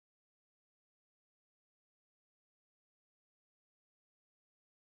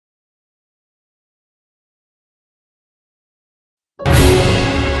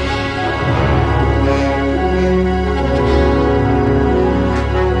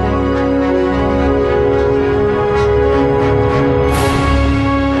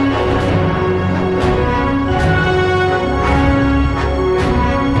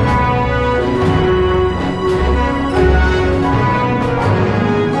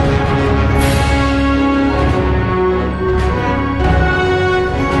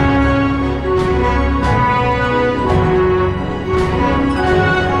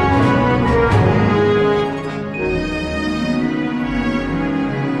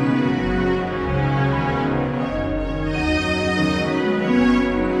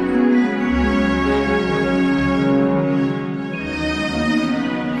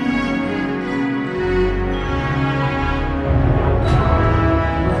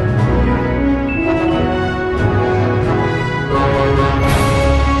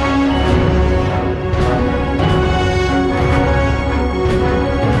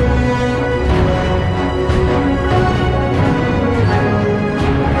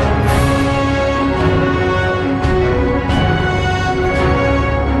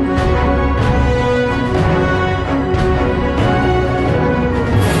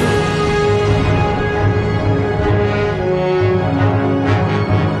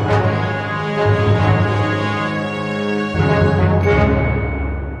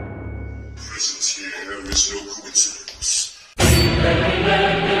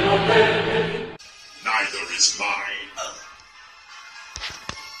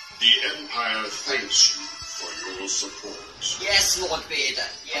The Empire thanks you for your support. Yes, Lord Vader.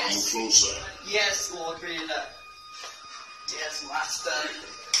 Yes. Come closer. Yes, Lord Vader. Yes, Master.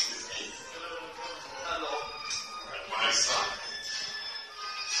 Hello. At my side.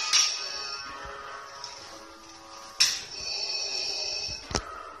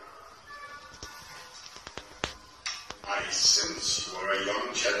 I sense you are a young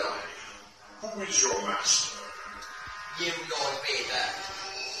Jedi. Who is your master? You, Lord Vader.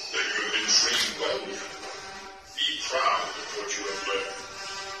 Then you have been trained well. Be proud of what you have learned.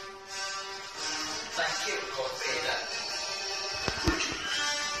 Thank you, Lord Vader.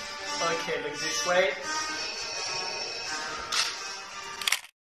 Okay, look this way.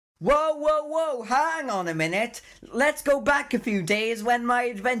 Whoa, whoa, whoa, hang on a minute. Let's go back a few days when my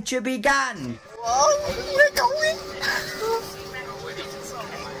adventure began. Whoa, we're going.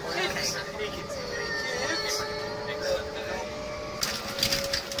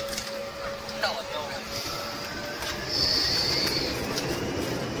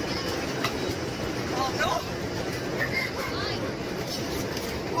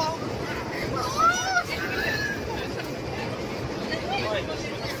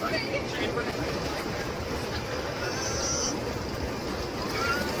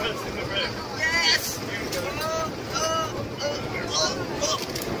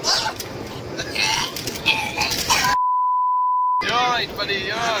 Buddy,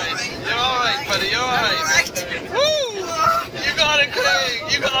 you're alright. You're alright, buddy. You're alright. Woo! You got it,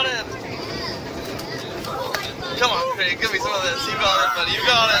 Craig. You got it. Come on, Craig. Give me some of this. You got it, buddy. You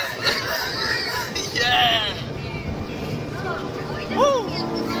got it. Yeah. Woo!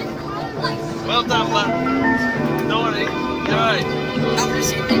 Well done, bud. Don't worry. You're alright. I'm gonna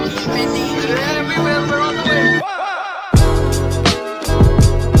see Mickey, Minnie. Yeah, we will. We're on the way.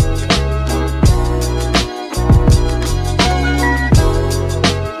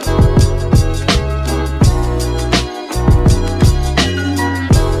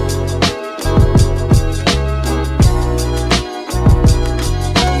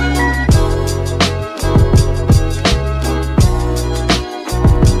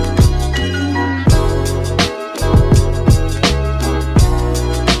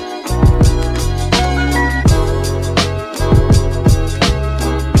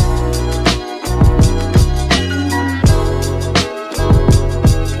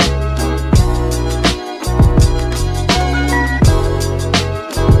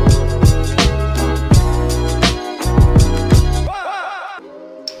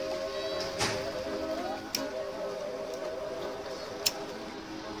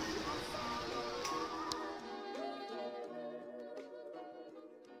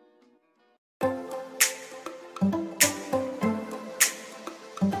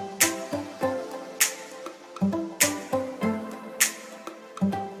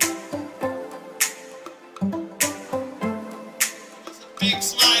 Big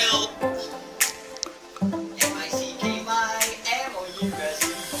smile. M-I-C-K-Y-M-O-U-S.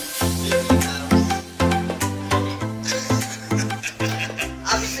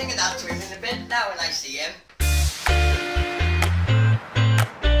 I'll be singing that to him in a bit now when I see him.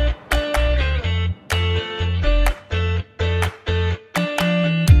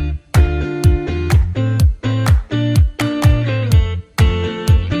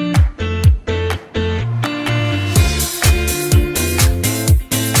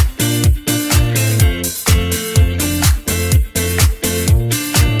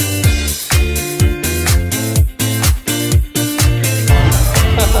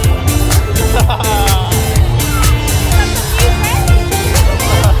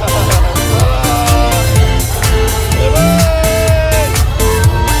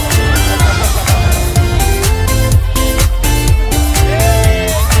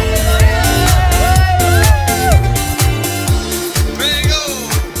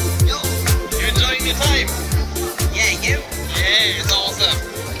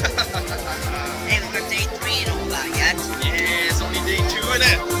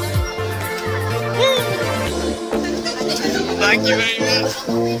 Thank you very much.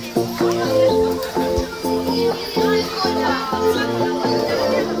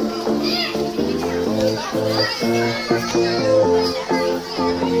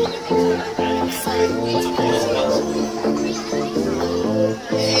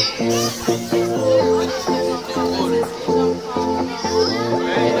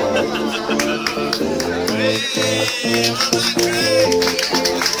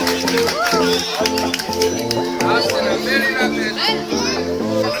 Hasta la very rapid.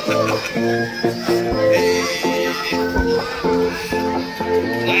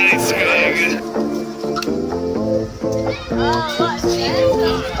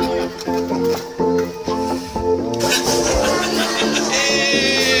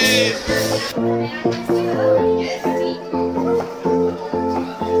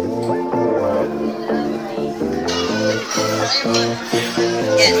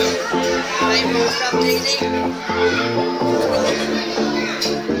 Right, roll up, Daisy.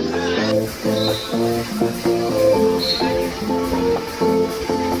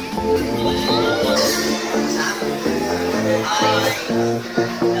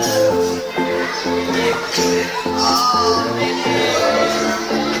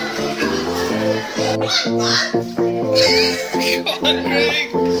 Come on, Craig.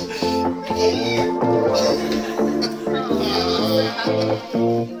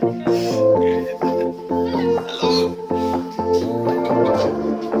 Hello.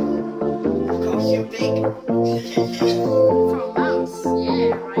 Of course, you're big. For a mouse,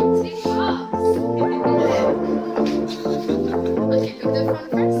 yeah, right. Take fast. Okay, look the front first. Look for me.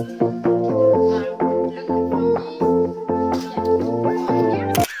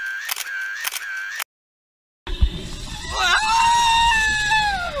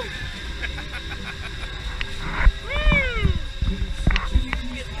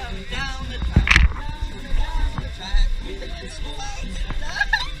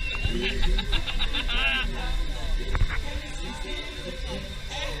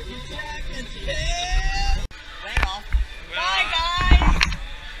 Yeah. Bye, guys.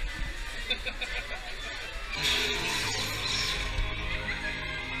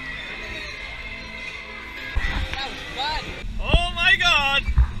 That was fun. Oh my God!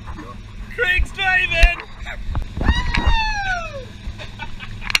 Craig's driving!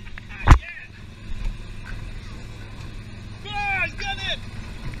 Go on, get it!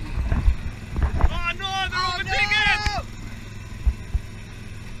 Oh no, they're overtaking!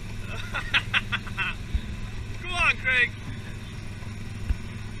 Go on, Craig!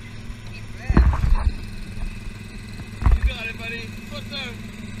 You got it, buddy. Foot down.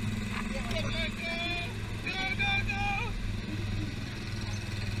 Go, go, go! Go, go, go!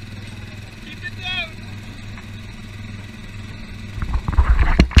 Keep it down!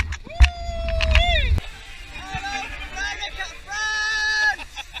 Woo-wee! Hello, Veronica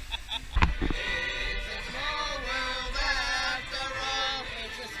France! It's a small world after all.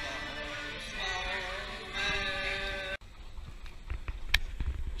 It's a small world.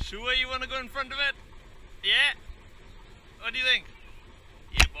 Sure you want to go in front of it? Yeah? What do you think?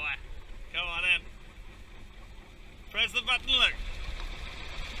 Yeah, boy. Come on in. Press the button, look.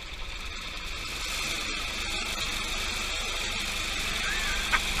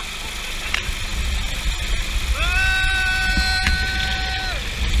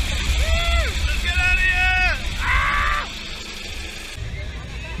 Let's get out of here! Ah!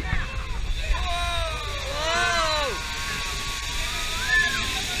 Whoa!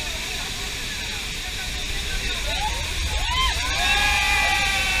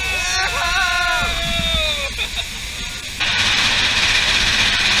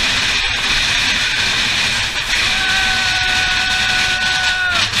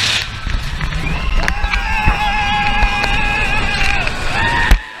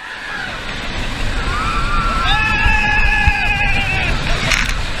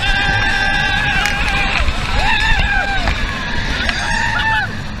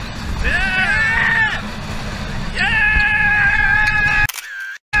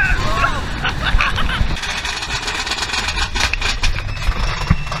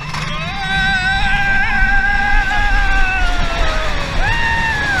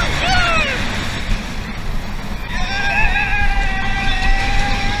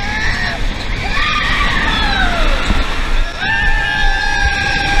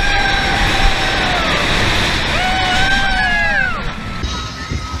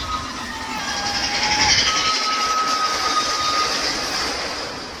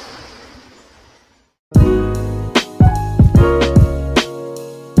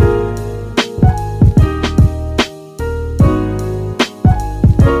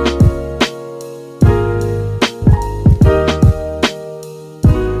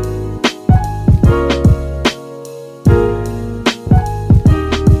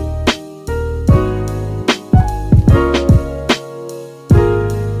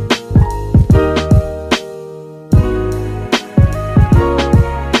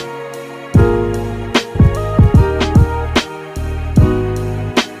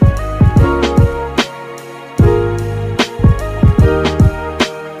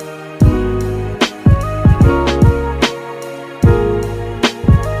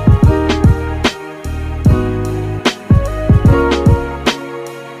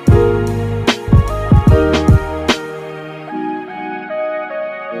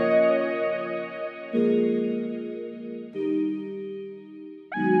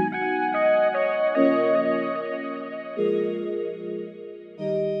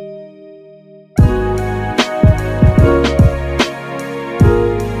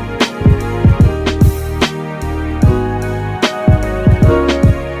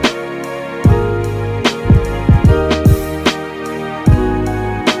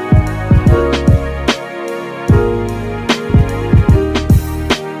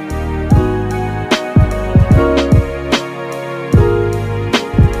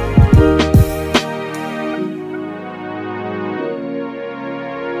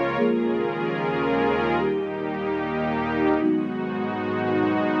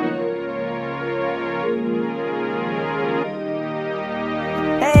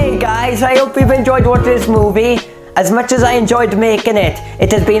 guys, I hope you've enjoyed watching this movie as much as I enjoyed making it.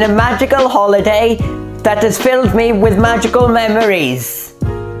 It has been a magical holiday that has filled me with magical memories.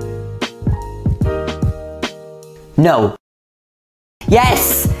 No.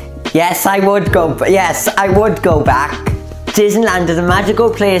 Yes, I would go back. Disneyland is a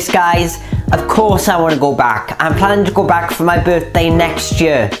magical place, guys. Of course I want to go back. I'm planning to go back for my birthday next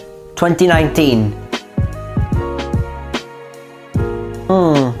year, 2019.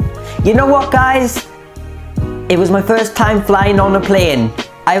 You know what, guys? It was my first time flying on a plane.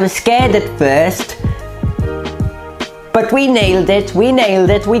 I was scared at first, but we nailed it,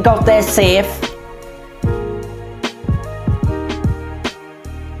 we got there safe.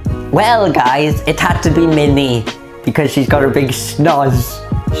 Well, guys, it had to be Minnie, because she's got a big snoz.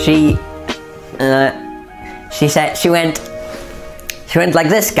 She went like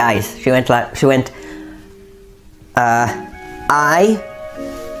this, guys. She went, I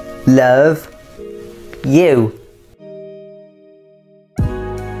love you.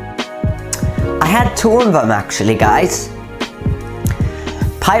 I had two of them actually, guys.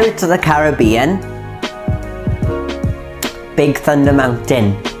 Pirates of the Caribbean, Big Thunder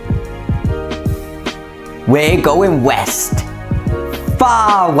Mountain. We're going west,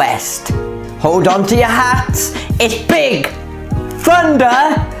 far west. Hold on to your hats. It's Big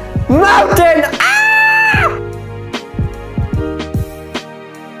Thunder Mountain. Ah!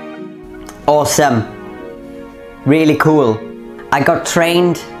 Awesome. Really cool. I got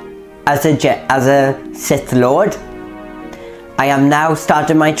trained as a Sith Lord. I am now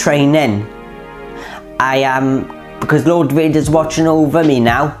starting my training. Because Lord Vader's watching over me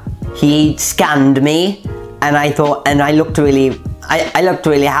now. He scanned me, and I looked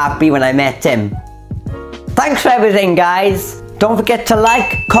really happy when I met him. Thanks for everything, guys. Don't forget to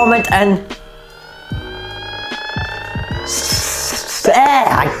like, comment, and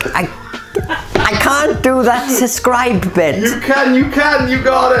I can't do that subscribe bit. You can, you got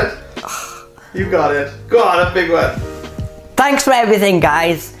it. You got it. Go on, a big one. Thanks for everything,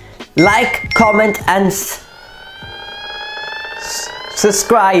 guys. Like, comment, and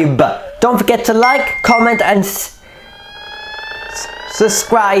subscribe. Don't forget to like, comment, and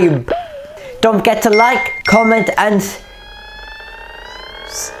subscribe. Don't forget to like, comment, and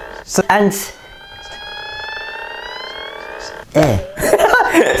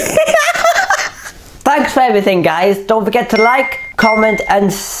Thanks for everything, guys. Don't forget to like, comment,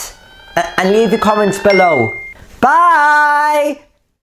 and leave your comments below. Bye!